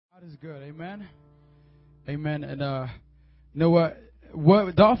God is good. Amen. Amen. And you know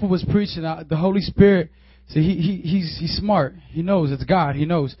what Dolphin was preaching, the Holy Spirit, so he's smart. He knows it's God. He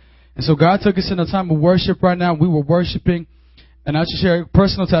knows. And so God took us in a time of worship right now. We were worshiping. And I should share a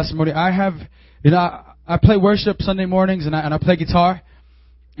personal testimony. I play worship Sunday mornings, and I play guitar,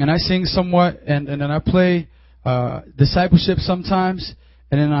 and I sing somewhat, and then I play discipleship sometimes,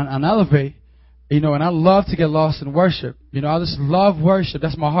 and then on Elevate, and I love to get lost in worship. I just love worship.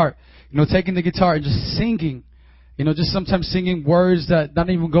 That's my heart. Taking the guitar and just singing, just sometimes singing words that don't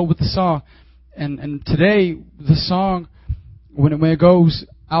even go with the song. And today, the song, when it goes,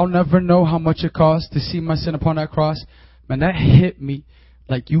 I'll never know how much it costs to see my sin upon that cross. Man, that hit me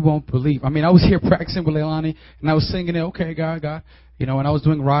like you won't believe. I was here practicing with Leilani, and I was singing it, okay, God, and I was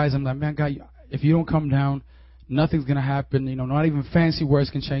doing Rise. I'm like, man, God, if you don't come down, nothing's going to happen. Not even fancy words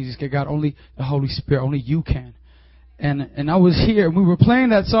can change this. God, only the Holy Spirit, only you can. And I was here, and we were playing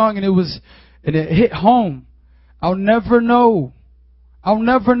that song, and it hit home. I'll never know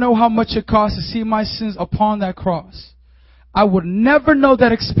how much it costs to see my sins upon that cross. I would never know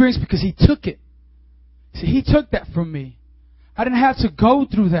that experience because He took it. See, He took that from me. I didn't have to go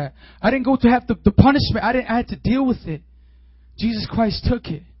through that. I didn't go to have the punishment. I had to deal with it. Jesus Christ took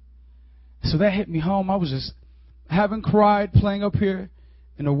it. So that hit me home. I haven't cried playing up here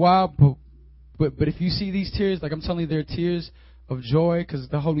in a while, but if you see these tears, like I'm telling you, they're tears of joy because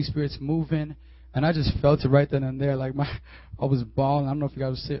the Holy Spirit's moving. And I just felt it right then and there. I was bawling. I don't know if you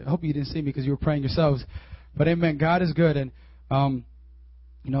guys I hope you didn't see me because you were praying yourselves. But amen, God is good. And,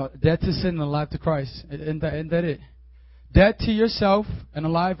 dead to sin and alive to Christ. Isn't that it? Dead to yourself and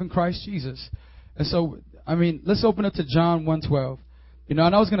alive in Christ Jesus. And so, let's open up to John 1:12. And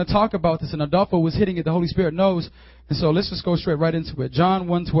I was going to talk about this, and Adolfo was hitting it. The Holy Spirit knows. And so let's just go straight right into it. John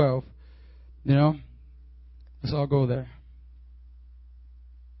 1:12. Let's all go there.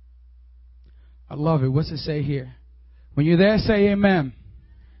 I love it. What's it say here? When you're there, say amen.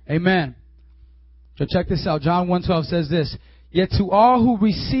 Amen. So check this out. John 1:12 says this. Yet to all who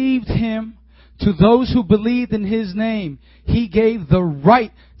received Him, to those who believed in His name, He gave the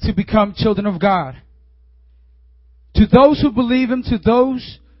right to become children of God. To those who believe Him, to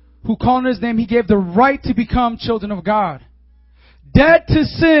those who call on His name, He gave the right to become children of God. Dead to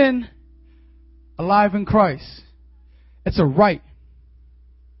sin, alive in Christ. It's a right.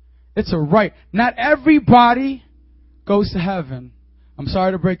 It's a right. Not everybody goes to heaven. I'm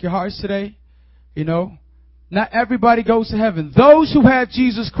sorry to break your hearts today. Not everybody goes to heaven. Those who have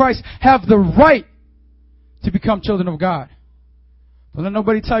Jesus Christ have the right to become children of God. Don't let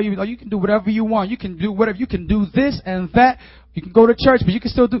nobody tell you, you can do whatever you want. You can do whatever. You can do this and that. You can go to church, but you can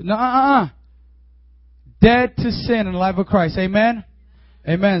still do... Dead to sin and alive with Christ. Amen?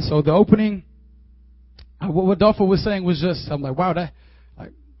 Amen. So the opening, what Adolfo was saying was just, I'm like, wow,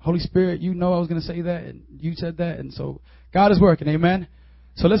 Holy Spirit, I was going to say that, and you said that, and so God is working. Amen?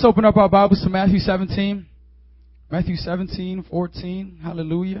 So let's open up our Bibles to Matthew 17. Matthew 17:14.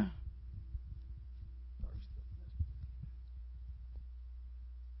 Hallelujah.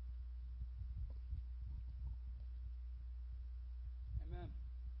 Amen.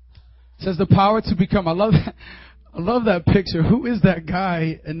 It says the power to become. I love that picture. Who is that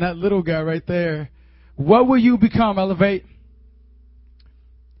guy and that little guy right there? What will you become, Elevate?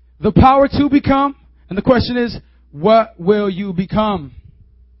 The power to become. And the question is, what will you become?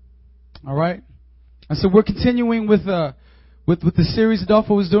 All right. And so we're continuing with the series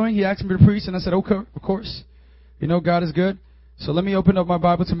Adolfo was doing. He asked me to preach, and I said, okay, of course. God is good. So let me open up my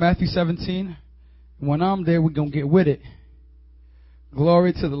Bible to Matthew 17. And when I'm there, we're going to get with it.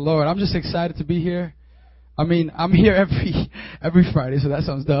 Glory to the Lord. I'm just excited to be here. I'm here every Friday, so that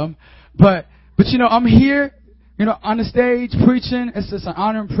sounds dumb. But I'm here, on the stage preaching. It's just an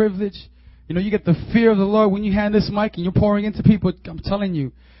honor and privilege. You get the fear of the Lord when you hand this mic and you're pouring into people. I'm telling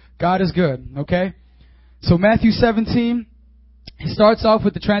you, God is good. Okay? So Matthew 17, he starts off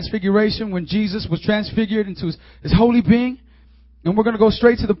with the transfiguration when Jesus was transfigured into his holy being. And we're going to go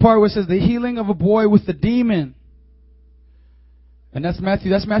straight to the part where it says the healing of a boy with a demon. And that's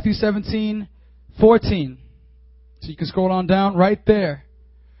Matthew 17:14. So you can scroll on down right there.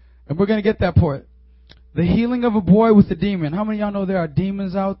 And we're going to get that part. The healing of a boy with a demon. How many of y'all know there are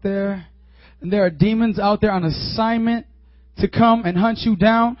demons out there? And there are demons out there on assignment to come and hunt you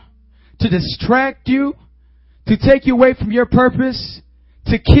down, to distract you, to take you away from your purpose,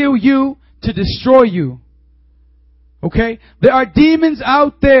 to kill you, to destroy you. Okay? There are demons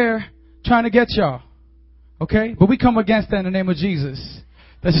out there trying to get y'all. Okay? But we come against that in the name of Jesus.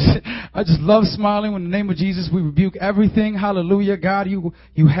 I just love smiling when in the name of Jesus we rebuke everything. Hallelujah. God,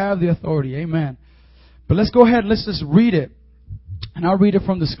 you have the authority. Amen. But let's go ahead and let's just read it. And I'll read it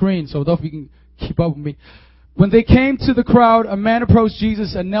from the screen so if you can keep up with me. When they came to the crowd, a man approached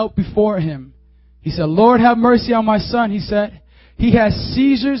Jesus and knelt before him. He said, "Lord, have mercy on my son," he said. "He has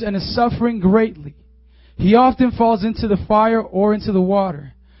seizures and is suffering greatly. He often falls into the fire or into the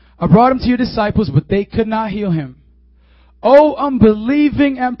water. I brought him to your disciples, but they could not heal him." "O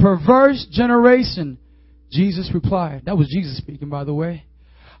unbelieving and perverse generation," Jesus replied. That was Jesus speaking, by the way.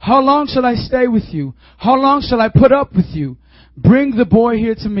 "How long shall I stay with you? How long shall I put up with you? Bring the boy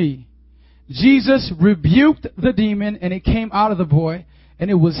here to me." Jesus rebuked the demon, and it came out of the boy, and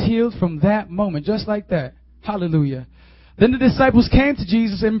it was healed from that moment, just like that. Hallelujah. Then the disciples came to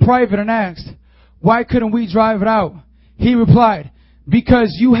Jesus in private and asked, "Why couldn't we drive it out?" He replied,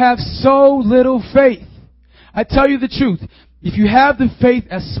 "Because you have so little faith. I tell you the truth, if you have the faith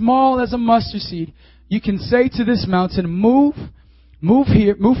as small as a mustard seed, you can say to this mountain, move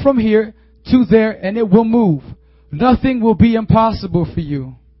from here to there, and it will move. Nothing will be impossible for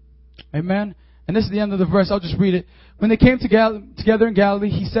you." Amen. And this is the end of the verse. I'll just read it. When they came together in Galilee,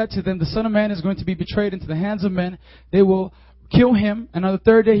 he said to them, "The Son of Man is going to be betrayed into the hands of men. They will kill him, and on the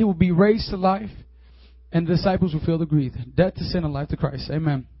third day he will be raised to life." And the disciples will feel the grief. Death to sin and life to Christ.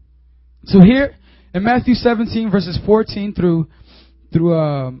 Amen. So here in Matthew 17, verses 14 through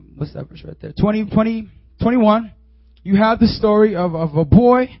what's that verse right there? 21, you have the story of a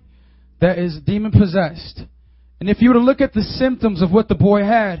boy that is demon possessed. And if you were to look at the symptoms of what the boy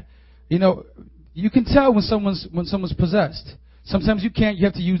had, you can tell when someone's possessed. Sometimes you can't. You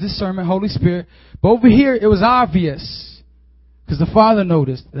have to use discernment, Holy Spirit. But over here, it was obvious because the father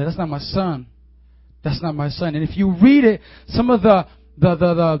noticed that that's not my son. That's not my son. And if you read it, some of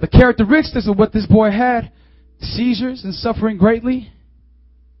the characteristics of what this boy had, seizures and suffering greatly.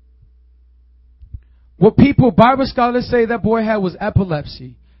 What Bible scholars say that boy had was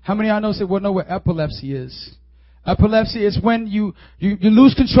epilepsy. How many of y'all know what epilepsy is? Epilepsy is when you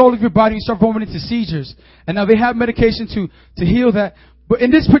lose control of your body and start going into seizures. And now they have medication to heal that. But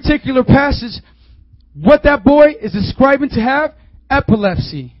in this particular passage, what that boy is describing to have,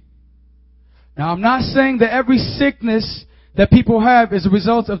 epilepsy. Now I'm not saying that every sickness that people have is a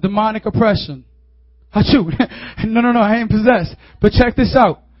result of demonic oppression. Achoo. No, I ain't possessed. But check this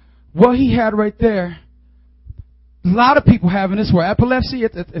out. What he had right there, a lot of people have in this world. Epilepsy,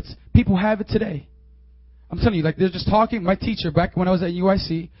 it's people have it today. I'm telling you, like they're just talking. My teacher, back when I was at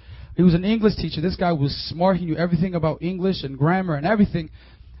UIC, he was an English teacher. This guy was smart. He knew everything about English and grammar and everything.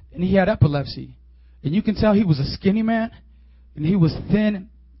 And he had epilepsy. And you can tell he was a skinny man. And he was thin.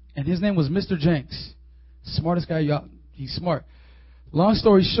 And his name was Mr. Jenks. Smartest guy, y'all. He's smart. Long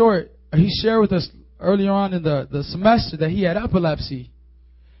story short, he shared with us earlier on in the semester that he had epilepsy.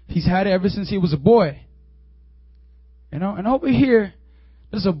 He's had it ever since he was a boy. And over here,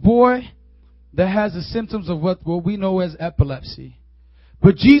 there's a boy that has the symptoms of what we know as epilepsy.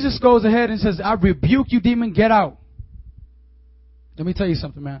 But Jesus goes ahead and says, "I rebuke you, demon, get out." Let me tell you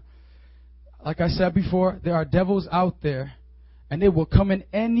something, man. Like I said before, there are devils out there, and they will come in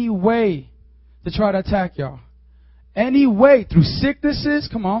any way to try to attack y'all. Any way, through sicknesses.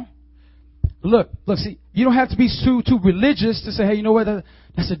 Come on. Look, see, you don't have to be too religious to say, "Hey, you know what?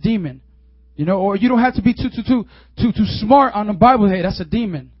 That's a demon." Or you don't have to be too smart on the Bible. "Hey, that's a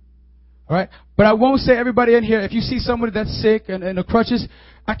demon." All right? But I won't say everybody in here, if you see somebody that's sick and the crutches,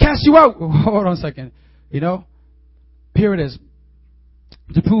 "I cast you out." Hold on a second. Here it is.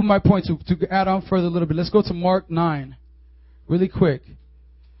 To prove my point, to add on further a little bit, let's go to Mark 9 really quick.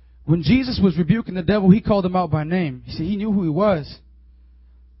 When Jesus was rebuking the devil, he called him out by name. He knew who he was.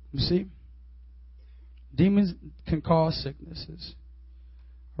 You see? Demons can cause sicknesses.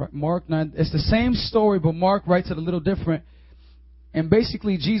 Right, Mark 9. It's the same story, but Mark writes it a little different. And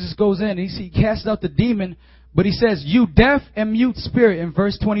basically, Jesus goes in and he casts out the demon, but he says, "You deaf and mute spirit," in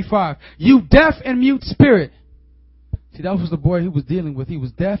verse 25. "You deaf and mute spirit." See, that was the boy he was dealing with. He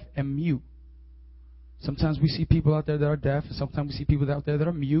was deaf and mute. Sometimes we see people out there that are deaf, and sometimes we see people out there that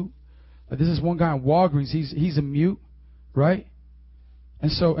are mute. This is one guy in Walgreens. He's a mute, right?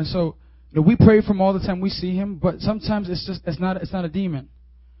 And so we pray for him all the time. We see him, but sometimes it's not a demon.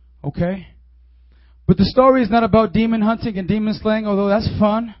 Okay? But the story is not about demon hunting and demon slaying, although that's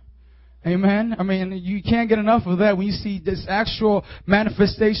fun. Amen. I mean, you can't get enough of that when you see this actual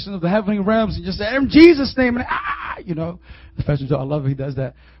manifestation of the heavenly realms and just say, "In Jesus' name," and I love it. He does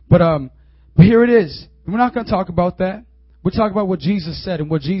that. But here it is. We're not going to talk about that. We're talking about what Jesus said and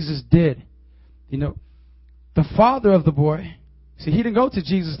what Jesus did. The father of the boy, see, he didn't go to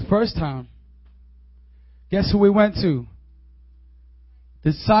Jesus the first time. Guess who he went to?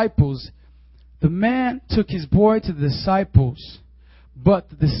 Disciples. The man took his boy to the disciples, but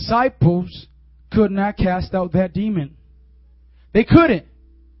the disciples could not cast out that demon. They couldn't.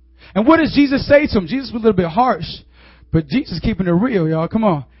 And what does Jesus say to them? Jesus was a little bit harsh, but Jesus keeping it real, y'all. Come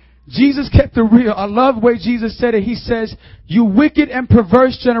on. Jesus kept it real. I love the way Jesus said it. He says, you wicked and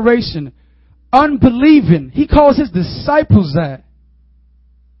perverse generation, unbelieving. He calls his disciples that.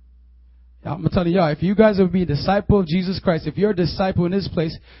 I'm going to tell y'all, if you guys would be a disciple of Jesus Christ, if you're a disciple in this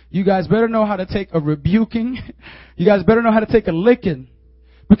place, you guys better know how to take a rebuking. You guys better know how to take a licking.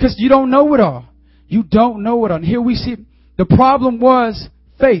 Because you don't know it all. You don't know it all. And here we see the problem was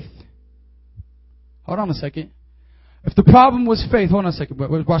faith. Hold on a second. If the problem was faith, hold on a second.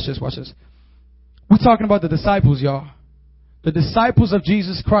 Watch this, watch this. We're talking about the disciples, y'all. The disciples of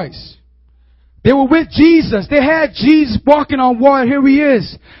Jesus Christ. They were with Jesus. They had Jesus walking on water. Here he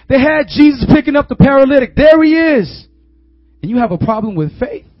is. They had Jesus picking up the paralytic. There he is. And you have a problem with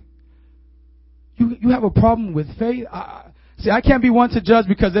faith? You have a problem with faith? See, I can't be one to judge,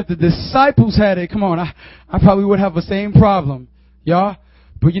 because if the disciples had it, come on, I probably would have the same problem. Y'all.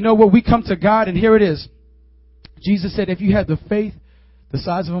 But you know what? We come to God, and here it is. Jesus said, if you had the faith the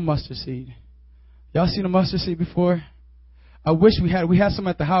size of a mustard seed. Y'all seen a mustard seed before? I wish we had some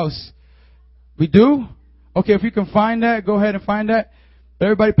at the house. We do? Okay, if you can find that, go ahead and find that.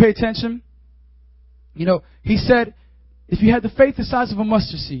 Everybody pay attention. You know, he said, if you had the faith the size of a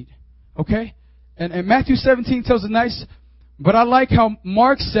mustard seed. Okay? And Matthew 17 tells it nice, but I like how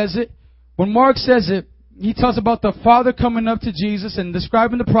Mark says it. When Mark says it, he tells about the Father coming up to Jesus and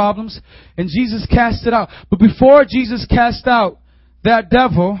describing the problems, and Jesus cast it out. But before Jesus cast out that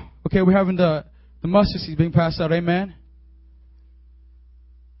devil, okay, we're having the mustard seed being passed out. Amen.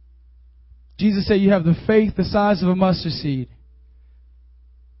 Jesus said you have the faith the size of a mustard seed.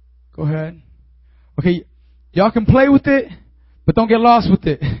 Go ahead. Okay, y'all can play with it, but don't get lost with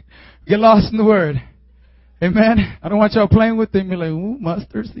it. Get lost in the word. Amen. I don't want y'all playing with it and be like, ooh,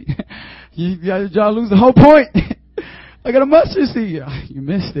 mustard seed. Y'all lose the whole point. I got a mustard seed. You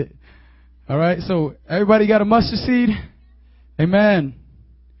missed it. All right, so everybody got a mustard seed? Amen.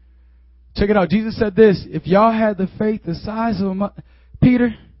 Check it out. Jesus said this. If y'all had the faith the size of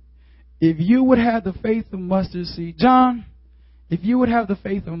Peter, if you would have the faith of mustard seed. John, if you would have the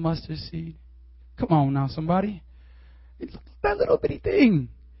faith of a mustard seed. Come on now, somebody. It's that little bitty thing.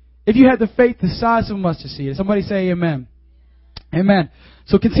 If you had the faith the size of a mustard seed. Somebody say amen. Amen.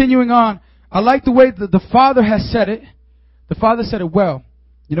 So continuing on, I like the way that the Father has said it. The Father said it well.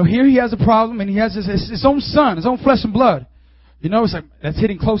 You know, here he has a problem, and he has his own son, his own flesh and blood. You know, it's like that's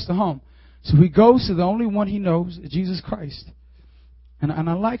hitting close to home. So he goes to the only one he knows, Jesus Christ. And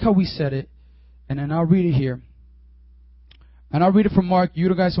I like how we said it. And then I'll read it here. And I'll read it from Mark.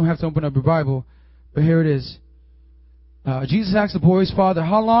 You guys don't have to open up your Bible. But here it is. Jesus asked the boy's father,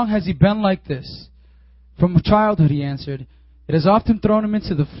 how long has he been like this? From childhood, he answered. It has often thrown him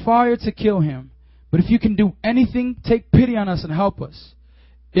into the fire to kill him. But if you can do anything, take pity on us and help us.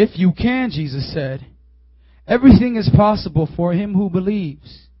 If you can, Jesus said. Everything is possible for him who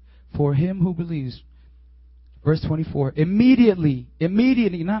believes. For him who believes. Verse 24. Immediately,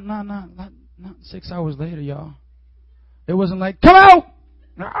 not 6 hours later, y'all. It wasn't like, come out!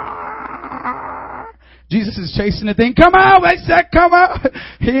 Jesus is chasing the thing. Come out! I said, come out!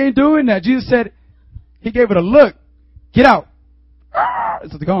 He ain't doing that. Jesus said, he gave it a look. Get out.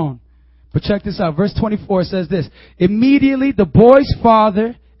 It's gone. But check this out. Verse 24 says this. Immediately the boy's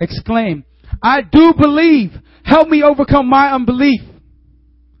father exclaimed, I do believe. Help me overcome my unbelief.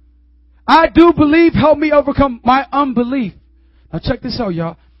 I do believe. Help me overcome my unbelief. Now check this out,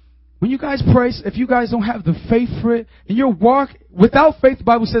 y'all. When you guys pray, if you guys don't have the faith for it, in your walk, without faith, the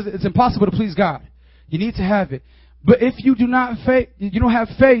Bible says it's impossible to please God. You need to have it. But if you do not you don't have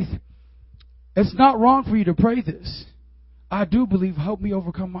faith, it's not wrong for you to pray this. I do believe, help me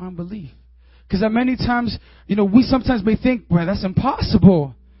overcome my unbelief. Because many times, you know, we sometimes may think, well, that's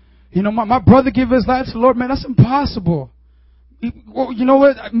impossible. You know, my brother gave his life to the Lord, man, that's impossible. You know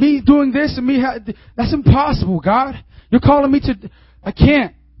what? Me doing this and that's impossible, God. You're calling me to, I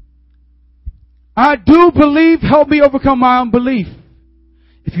can't. I do believe, help me overcome my unbelief.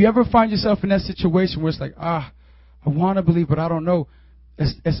 If you ever find yourself in that situation where it's like, I want to believe, but I don't know.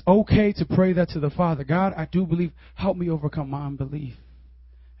 It's okay to pray that to the Father. God, I do believe, help me overcome my unbelief.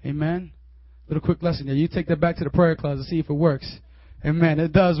 Amen. Little quick lesson there. You take that back to the prayer closet and see if it works. Amen.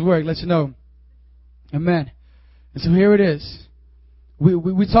 It does work. Let you know. Amen. And so here it is.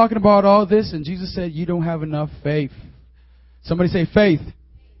 We're talking about all this, and Jesus said, you don't have enough faith. Somebody say faith.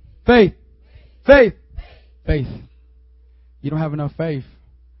 Faith. Faith. Faith. You don't have enough faith.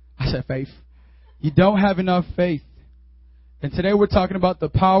 I said faith. You don't have enough faith. And today we're talking about the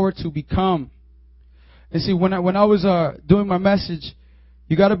power to become. And see, when I was doing my message,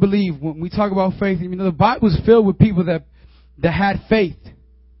 you got to believe when we talk about faith. You know, the Bible is filled with people that that had faith.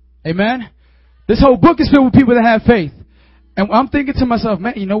 Amen? This whole book is filled with people that have faith. And I'm thinking to myself,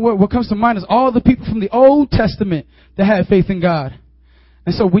 man, you know what? What comes to mind is all the people from the Old Testament that had faith in God.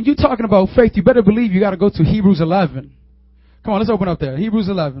 And so when you're talking about faith, you better believe you got to go to Hebrews 11. Come on, let's open up there. Hebrews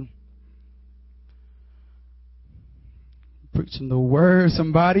 11. Preaching the word,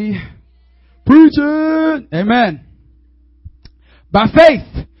 somebody. Preach it. Amen. By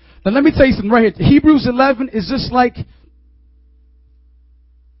faith. Now let me tell you something right here. Hebrews 11 is just like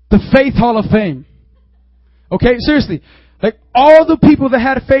the Faith Hall of Fame. Okay, seriously. Like all the people that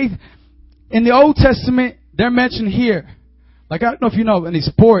had faith in the Old Testament, they're mentioned here. Like I don't know if you know any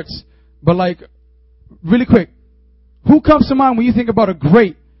sports, but like really quick. Who comes to mind when you think about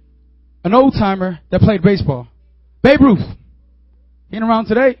an old timer that played baseball? Babe Ruth. He ain't around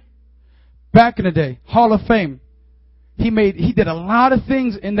today. Back in the day, Hall of Fame. He did a lot of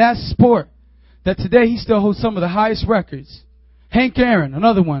things in that sport that today he still holds some of the highest records. Hank Aaron,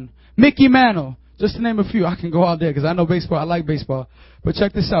 another one. Mickey Mantle, just to name a few. I can go all day because I know baseball. I like baseball. But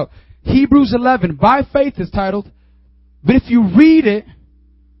check this out. Hebrews 11, by faith is titled. But if you read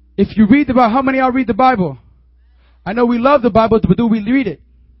the Bible, how many of y'all read the Bible? I know we love the Bible, but do we read it?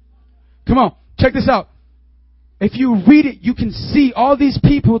 Come on, check this out. If you read it, you can see all these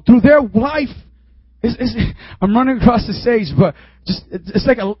people through their life. I'm running across the stage, but it's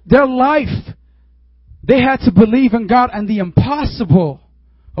like their life. They had to believe in God and the impossible.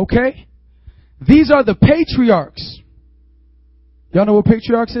 Okay? These are the patriarchs. Y'all know what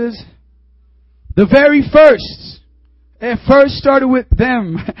patriarchs is? The very first. It first started with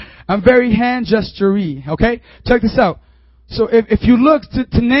them. I'm very hand gesture-y. Okay? Check this out. So if you look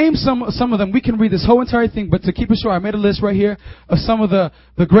to name some of them, we can read this whole entire thing, but to keep it short, I made a list right here of some of the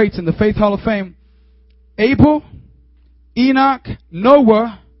greats in the Faith Hall of Fame. Abel, Enoch,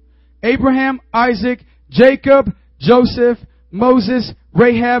 Noah, Abraham, Isaac, Jacob, Joseph, Moses,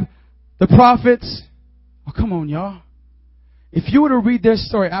 Rahab, the prophets. Oh, come on, y'all. If you were to read their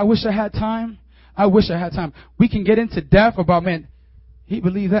story, I wish I had time. We can get into depth about, man, he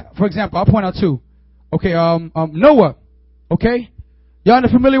believed that. For example, I'll point out two. Okay, Noah. Okay? Y'all are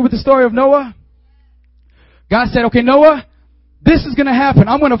familiar with the story of Noah? God said, okay, Noah, this is going to happen.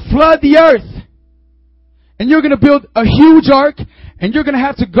 I'm going to flood the earth. And you're going to build a huge ark. And you're going to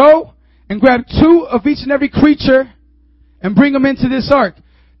have to go and grab 2 of each and every creature and bring them into this ark.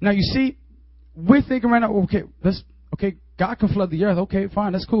 Now, you see, we're thinking right now, okay, God can flood the earth. Okay,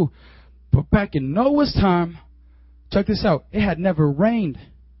 fine, that's cool. But back in Noah's time, check this out. It had never rained.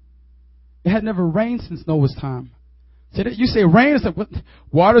 It had never rained since Noah's time. So you say rain, it's like, what?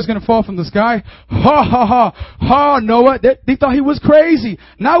 Water's going to fall from the sky? Ha, ha, ha, ha, Noah. They thought he was crazy.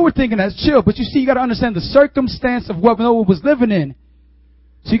 Now we're thinking that's chill. But you see, you got to understand the circumstance of what Noah was living in.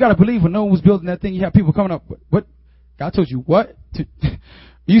 So you got to believe when Noah was building that thing, you have people coming up. What? God told you what? Are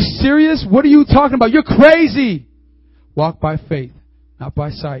you serious? What are you talking about? You're crazy. Walk by faith, not by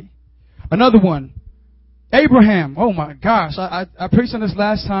sight. Another one. Abraham. Oh my gosh. I preached on this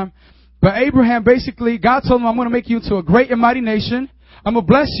last time. But Abraham, basically, God told him, I'm going to make you into a great and mighty nation. I'm going to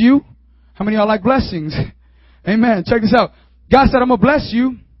bless you. How many of y'all like blessings? Amen. Check this out. God said, I'm going to bless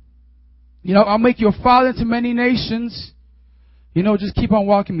you. I'll make you a father to many nations. Just keep on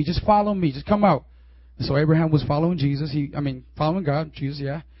walking me. Just follow me. Just come out. And so Abraham was following Jesus. Following God. Jesus,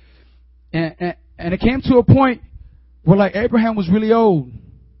 yeah. And it came to a point where like Abraham was really old.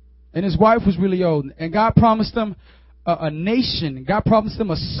 And his wife was really old. And God promised them a nation. God promised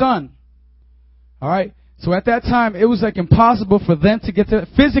them a son. All right. So at that time, it was like impossible for them to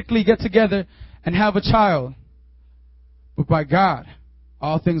physically get together and have a child. But by God,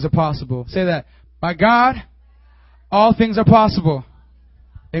 all things are possible. Say that. By God, all things are possible.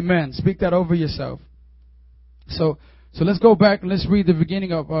 Amen. Speak that over yourself. So let's go back and let's read the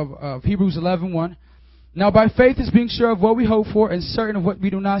beginning of Hebrews 11:1. Now by faith is being sure of what we hope for and certain of what we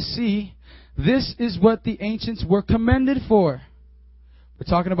do not see. This is what the ancients were commended for. We're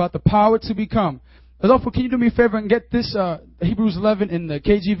talking about the power to become. Adolfo, can you do me a favor and get this Hebrews 11 in the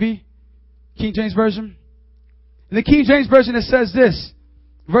KJV, King James Version? In the King James Version it says this,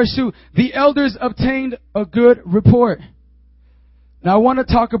 verse 2, the elders obtained a good report. Now I want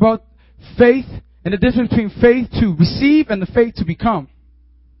to talk about faith and the difference between faith to receive and the faith to become.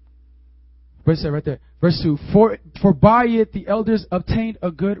 Verse right there. Verse 2, for by it the elders obtained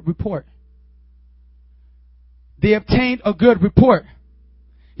a good report. They obtained a good report.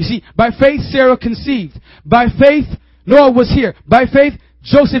 You see, by faith Sarah conceived. By faith Noah was here. By faith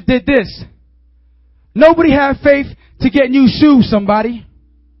Joseph did this. Nobody had faith to get new shoes, somebody.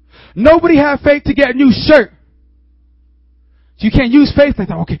 Nobody had faith to get a new shirt. So you can't use faith like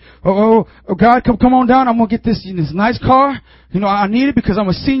that. Okay, God, come on down. I'm gonna get this nice car. I need it because I'm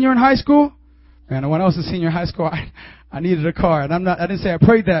a senior in high school. And when I was a senior in high school, I needed a car, and I didn't say I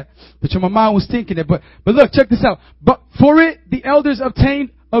prayed that, but my mind was thinking it. But look, check this out. But for it, the elders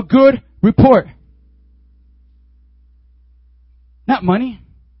obtained a good report. Not money.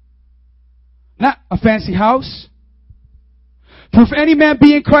 Not a fancy house. For if any man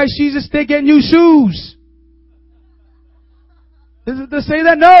be in Christ Jesus, they get new shoes. Does it say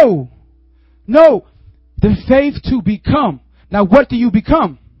that? No. No. The faith to become. Now, what do you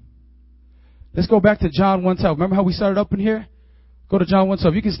become? Let's go back to John 1:12. Remember how we started up in here? Go to John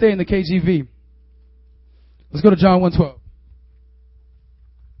 1:12. You can stay in the KJV. Let's go to John 1:12.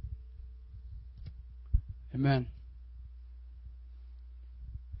 Amen.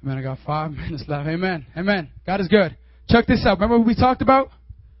 Amen. I got 5 minutes left. Amen. Amen. God is good. Check this out. Remember what we talked about?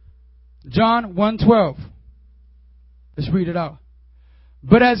 John 1:12. Let's read it out.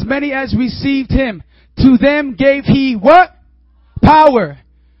 But as many as received him, to them gave he what? Power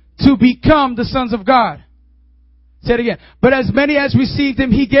to become the sons of God. Say it again. But as many as received him,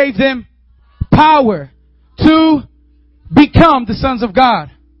 he gave them power to become the sons of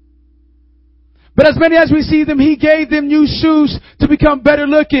God. But as many as received him, he gave them new shoes to become better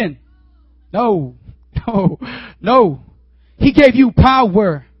looking. No. He gave you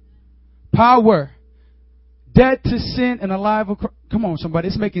power. Power. Dead to sin and alive. Come on, somebody.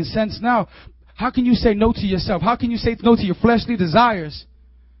 It's making sense now. How can you say no to yourself? How can you say no to your fleshly desires?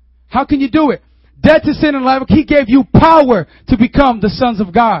 How can you do it? Dead to sin and alive. He gave you power to become the sons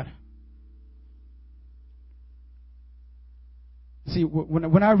of God. See,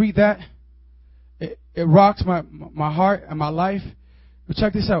 when I read that, it rocks my heart and my life. But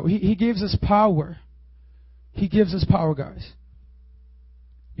check this out. He gives us power. He gives us power, guys.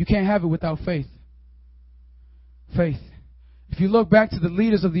 You can't have it without faith. Faith. If you look back to the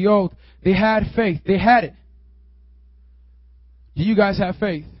leaders of the old, they had faith. They had it. Do you guys have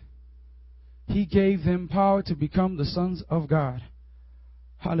faith? He gave them power to become the sons of God.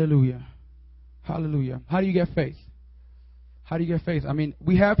 Hallelujah. Hallelujah. How do you get faith? How do you get faith? I mean,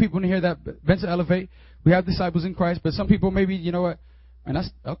 we have people in here that been to Elevate. We have disciples in Christ. But some people maybe, you know what? And that's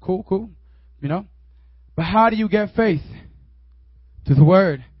cool. You know? But how do you get faith? Through the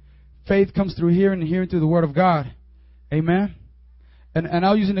Word. Faith comes through hearing and hearing through the Word of God. Amen? And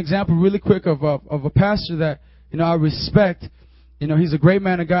I'll use an example really quick of a pastor that, I respect. He's a great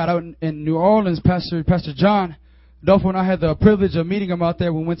man of God out in New Orleans, Pastor John. Adolfo and I had the privilege of meeting him out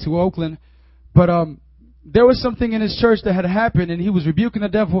there when we went to Oakland. But there was something in his church that had happened, and he was rebuking the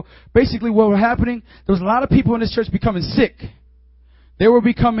devil. Basically, what was happening, there was a lot of people in his church becoming sick. They were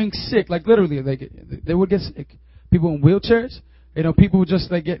becoming sick, like literally, they would get sick. People in wheelchairs, people would just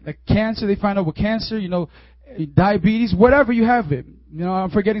get cancer. They find out with cancer, diabetes, whatever you have it. I'm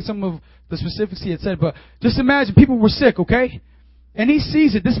forgetting some of the specifics he had said, but just imagine people were sick, okay? And he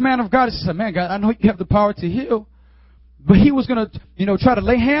sees it. This man of God is like, man, God, I know you have the power to heal. But he was going to, try to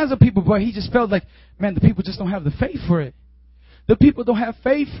lay hands on people, but he just felt like, man, the people just don't have the faith for it. The people don't have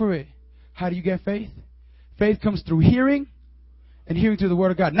faith for it. How do you get faith? Faith comes through hearing and hearing through the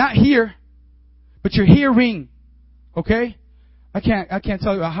Word of God. Not hear, but you're hearing. Okay? I can't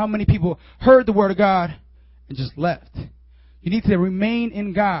tell you how many people heard the Word of God and just left. You need to remain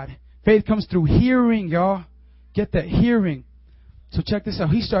in God. Faith comes through hearing, y'all. Get that hearing. So check this out.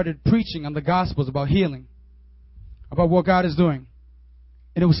 He started preaching on the Gospels about healing, about what God is doing.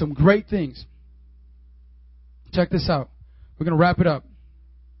 And it was some great things. Check this out. We're going to wrap it up.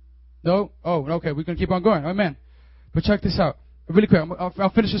 No? Oh, okay. We're going to keep on going. Amen. But check this out. Really quick.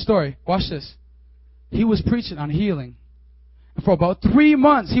 I'll finish the story. Watch this. He was preaching on healing. And for about 3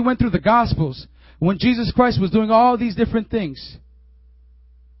 months, he went through the Gospels when Jesus Christ was doing all these different things.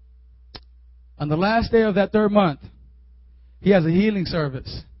 On the last day of that 3rd month, he has a healing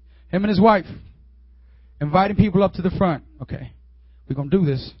service. Him and his wife. Inviting people up to the front. Okay. We're going to do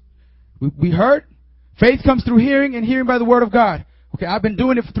this. We heard. Faith comes through hearing and hearing by the Word of God. Okay, I've been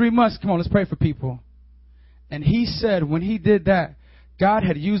doing it for 3 months. Come on, let's pray for people. And he said when he did that, God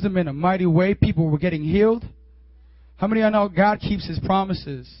had used him in a mighty way. People were getting healed. How many of y'all know God keeps His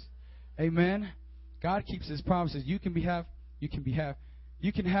promises? Amen. God keeps His promises. You can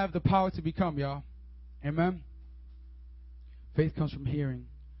have the power to become, y'all. Amen. Faith comes from hearing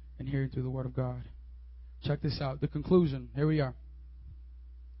and hearing through the Word of God. Check this out. The conclusion. Here we are.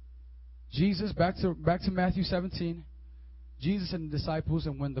 Jesus, back to Matthew 17. Jesus and the disciples,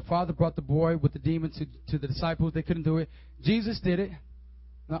 and when the Father brought the boy with the demon to the disciples, they couldn't do it. Jesus did it.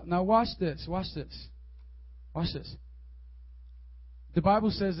 Now watch this. Watch this. Watch this. The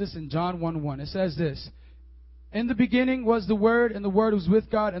Bible says this in John 1:1. It says this. In the beginning was the Word, and the Word was with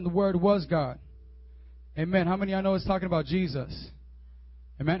God, and the Word was God. Amen. How many of y'all know it's talking about Jesus?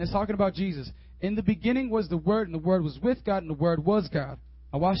 Amen. It's talking about Jesus. In the beginning was the Word, and the Word was with God, and the Word was God.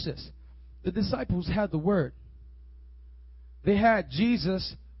 Now watch this. The disciples had the Word. They had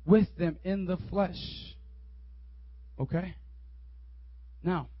Jesus with them in the flesh. Okay?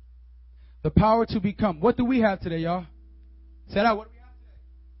 Now, the power to become. What do we have today, y'all? Say that. What do we have today?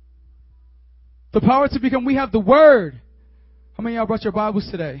 The power to become. We have the Word. How many of y'all brought your Bibles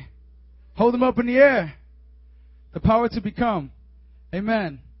today? Hold them up in the air. The power to become.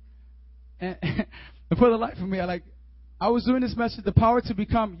 Amen. And for the life of me, I was doing this message, the power to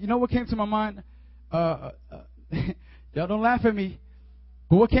become. You know what came to my mind? Y'all don't laugh at me.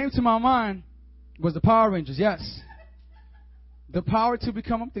 But what came to my mind was the Power Rangers. Yes. The power to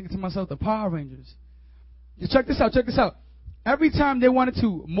become. I'm thinking to myself, the Power Rangers. You check this out. Check this out. Every time they wanted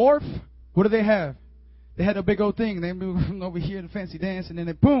to morph, what do they have? They had a big old thing. They moved over here, the fancy dance, and then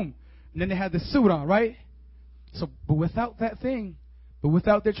they boom. And then they had the suit on, right? So, but without that thing, but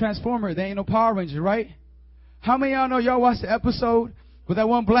without their transformer, there ain't no Power Ranger, right? How many of y'all know y'all watched the episode with that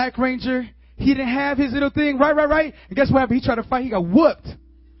one Black Ranger? He didn't have his little thing, right? And guess what happened? He tried to fight. He got whooped.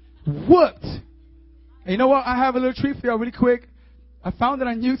 And you know what? I have a little treat for y'all really quick. I found it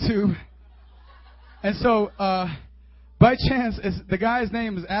on YouTube. And so, by chance, the guy's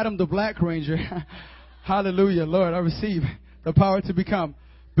name is Adam the Black Ranger. Hallelujah, Lord, I receive the power to become.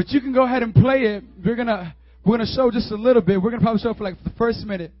 But you can go ahead and play it. We're gonna show just a little bit. We're gonna probably show for like the first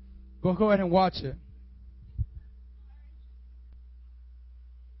minute. Go ahead and watch it.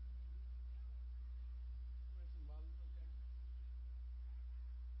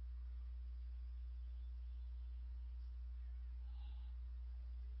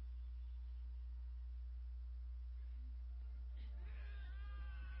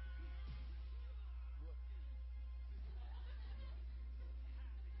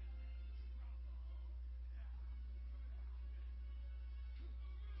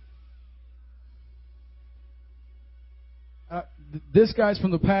 This guy's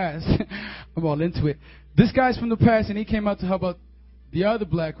from the past. I'm all into it. This guy's from the past, and he came out to help out the other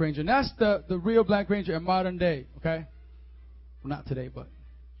Black Ranger. And that's the real Black Ranger in modern day, okay? Well, not today, but.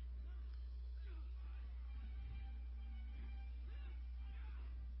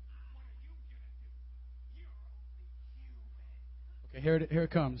 Okay, here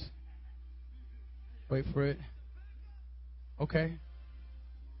it comes. Wait for it. Okay.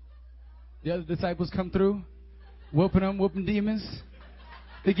 The other disciples come through. Whooping demons.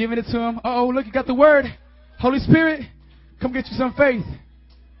 They're giving it to him. Uh-oh, look, you got the Word. Holy Spirit, come get you some faith.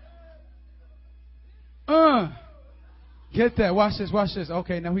 Get that. Watch this.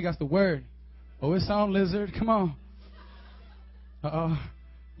 Okay, now we got the Word. Oh, it's on, lizard. Come on. Uh-oh.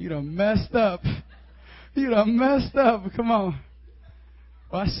 You done messed up. Come on.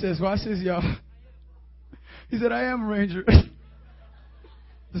 Watch this, y'all. He said, I am a ranger.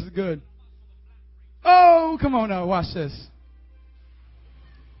 This is good. Oh, come on now. Watch this.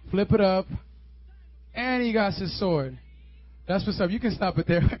 Flip it up. And he got his sword. That's what's up. You can stop it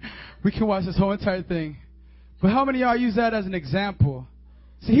there. We can watch this whole entire thing. But how many of y'all use that as an example?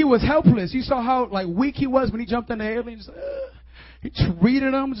 See, he was helpless. You saw how weak he was when he jumped on the alien. Just, he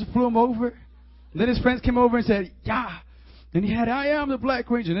treated him, just flew him over. And then his friends came over and said, yeah. And he had, I am the Black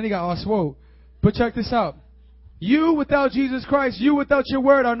Ranger. And then he got all swole. But check this out. You without Jesus Christ, you without your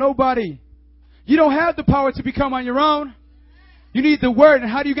Word are nobody. You don't have the power to become on your own. You need the Word.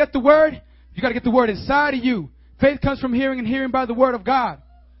 And how do you get the Word? You got to get the Word inside of you. Faith comes from hearing, and hearing by the Word of God.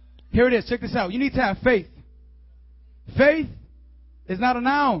 Here it is. Check this out. You need to have faith. Faith is not a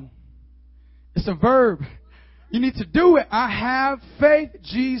noun. It's a verb. You need to do it. I have faith,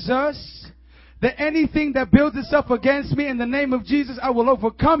 Jesus, that anything that builds itself against me in the name of Jesus, I will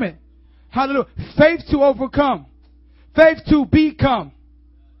overcome it. Hallelujah. Faith to overcome. Faith to become.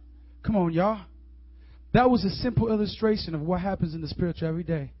 Come on, y'all. That was a simple illustration of what happens in the spiritual every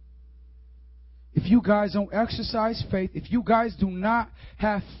day. If you guys don't exercise faith, if you guys do not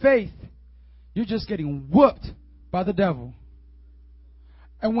have faith, you're just getting whooped by the devil.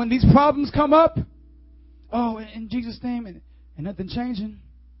 And when these problems come up, oh, in Jesus' name, and nothing changing.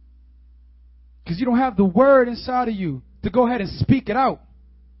 Because you don't have the Word inside of you to go ahead and speak it out.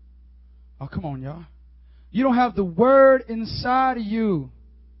 Oh, come on, y'all. You don't have the Word inside of you.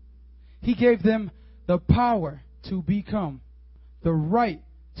 He gave them the power to become, the right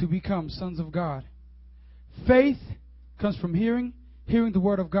to become sons of God. Faith comes from hearing the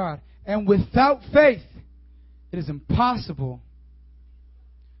Word of God. And without faith, it is impossible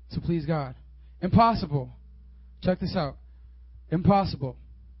to please God. Impossible. Check this out. Impossible.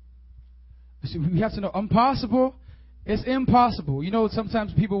 See, we have to know impossible. It's impossible. You know,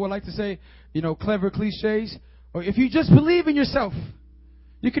 sometimes people would like to say, you know, clever cliches. Or if you just believe in yourself,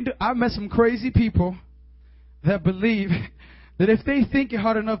 you can do. I've met some crazy people that believe that if they think it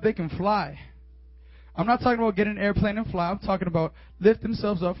hard enough, they can fly. I'm not talking about getting an airplane and fly. I'm talking about lift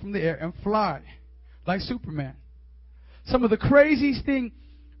themselves up from the air and fly like Superman. Some of the craziest thing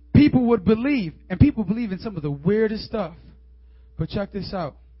people would believe, and people believe in some of the weirdest stuff. But check this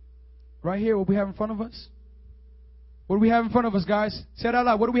out. Right here, what we have in front of us? What do we have in front of us, guys? Say it out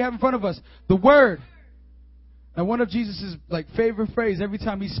loud. What do we have in front of us? The Word. Now, one of Jesus' favorite phrase every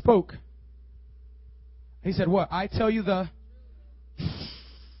time he spoke, he said, what? I tell you the...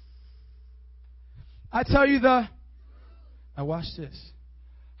 Now watch this.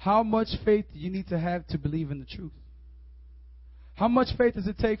 How much faith do you need to have to believe in the truth? How much faith does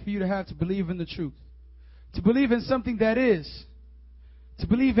it take for you to have to believe in the truth? To believe in something that is. To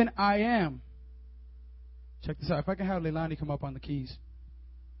believe in I am. Check this out. If I can have Leilani come up on the keys.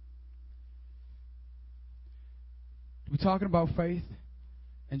 We're talking about faith.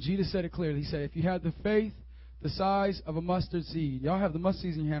 And Jesus said it clearly. He said, if you had the faith the size of a mustard seed. Y'all have the mustard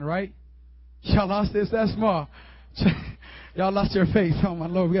seeds in your hand, right? Y'all lost this that small. Y'all lost your faith. Oh, my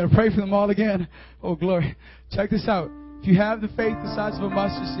Lord. We got to pray for them all again. Oh, glory. Check this out. If you have the faith the size of a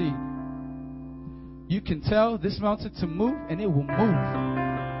mustard seed, you can tell this mountain to move, and it will move.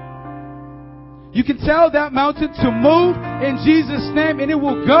 You can tell that mountain to move in Jesus' name, and it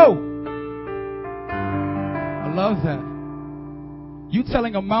will go. I love that. You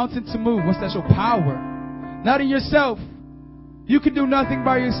telling a mountain to move. What's that? Your power. Not in yourself. You can do nothing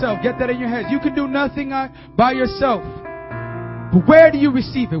by yourself. Get that in your head. You can do nothing by yourself. But where do you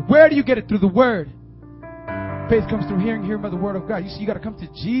receive it? Where do you get it? Through the Word. Faith comes through hearing by the Word of God. You see, you got to come to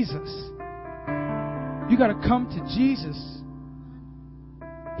Jesus. You got to come to Jesus.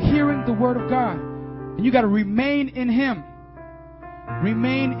 Hearing the Word of God. And you got to remain in Him.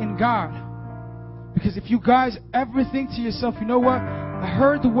 Remain in God. Because if you guys ever think to yourself, you know what? I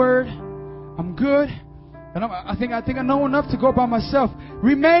heard the Word. I'm good. And I think I know enough to go by myself.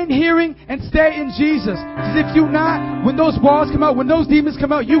 Remain hearing and stay in Jesus. Because if you not, when those walls come out, when those demons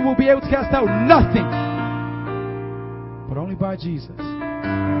come out, you will be able to cast out nothing. But only by Jesus.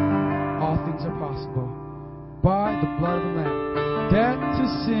 All things are possible. By the blood of the Lamb. Dead to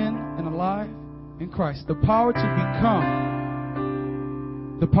sin and alive in Christ. The power to become.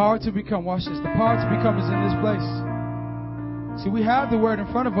 The power to become. Watch this. The power to become is in this place. See, we have the Word in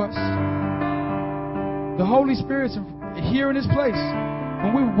front of us. The Holy Spirit's here in this place.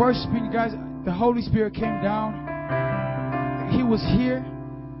 When we were worshiping, you guys, the Holy Spirit came down. He was here.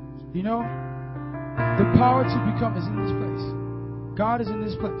 You know, the power to become is in this place. God is in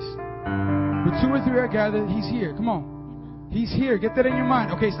this place. Where 2 or 3 are gathered, He's here. Come on. He's here. Get that in your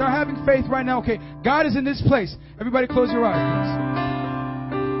mind. Okay, start having faith right now. Okay, God is in this place. Everybody close your eyes,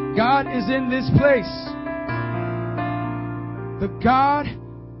 please. God is in this place. The God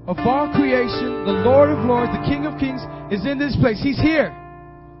of all creation, the Lord of lords, the King of kings is in this place. He's here.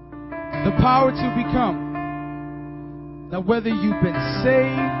 The power to become. Now, whether you've been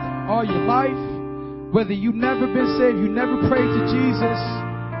saved all your life, whether you've never been saved, you never prayed to Jesus,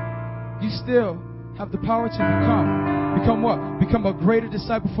 you still have the power to become. Become what? Become a greater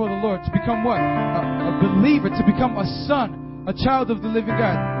disciple for the Lord. To become what? A believer. To become a son, a child of the living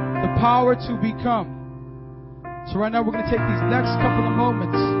God. The power to become. So right now we're going to take these next couple of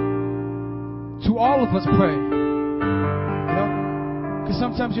moments to all of us pray. You know? Because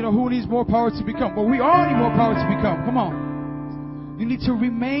sometimes, you know, who needs more power to become? Well, we all need more power to become. Come on. You need to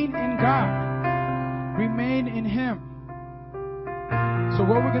remain in God. Remain in Him. So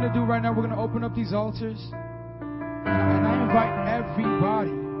what we're going to do right now, we're going to open up these altars. And I invite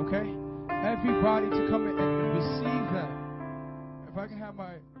everybody, okay? Everybody to come in and receive that. If I can have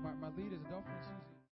my...